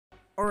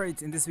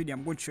Alright, in this video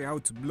I'm going to show you how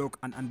to block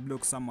and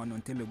unblock someone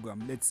on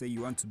Telegram. Let's say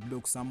you want to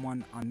block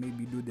someone and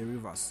maybe do the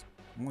reverse.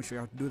 I'm going to show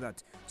you how to do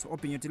that. So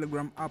open your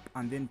Telegram app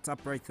and then tap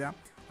right there,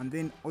 and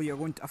then all you're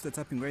going to, after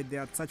tapping right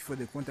there, search for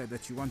the contact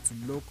that you want to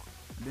block,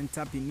 and then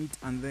tap in it,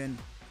 and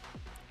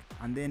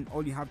then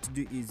all you have to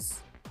do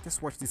is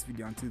just watch this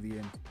video until the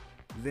end.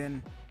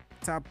 Then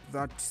tap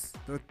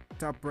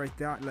tap right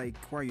there, like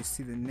where you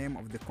see the name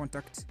of the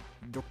contact,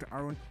 Dr.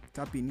 Aaron.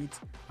 Tap in it,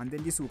 and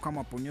then this will come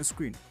up on your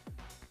screen.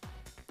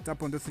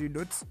 Tap on the three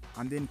dots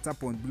and then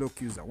tap on block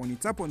user. When you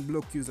tap on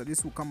block user,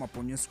 this will come up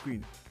on your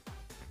screen.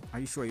 Are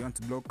you sure you want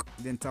to block?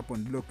 Then tap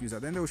on block user.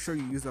 Then they'll show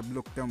you user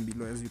block down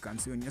below, as you can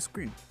see on your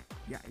screen.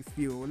 Yeah, if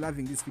you're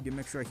loving this video,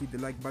 make sure you hit the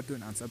like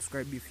button and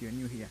subscribe if you're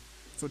new here.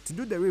 So to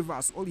do the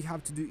reverse, all you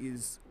have to do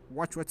is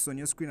watch what's on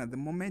your screen at the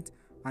moment,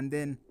 and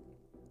then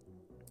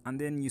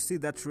you see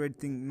that red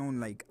thing known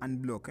like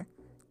unblock.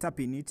 Tap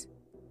in it.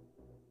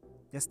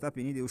 Just tap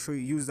in it. It will show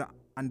you user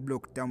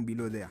unblock down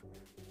below there.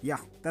 Yeah,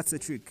 that's the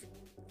trick.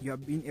 You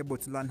have been able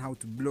to learn how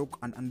to block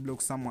and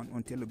unblock someone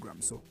on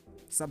Telegram. So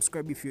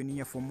subscribe if you're new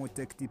here for more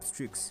tech tips,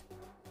 tricks.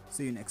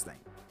 See you next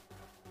time.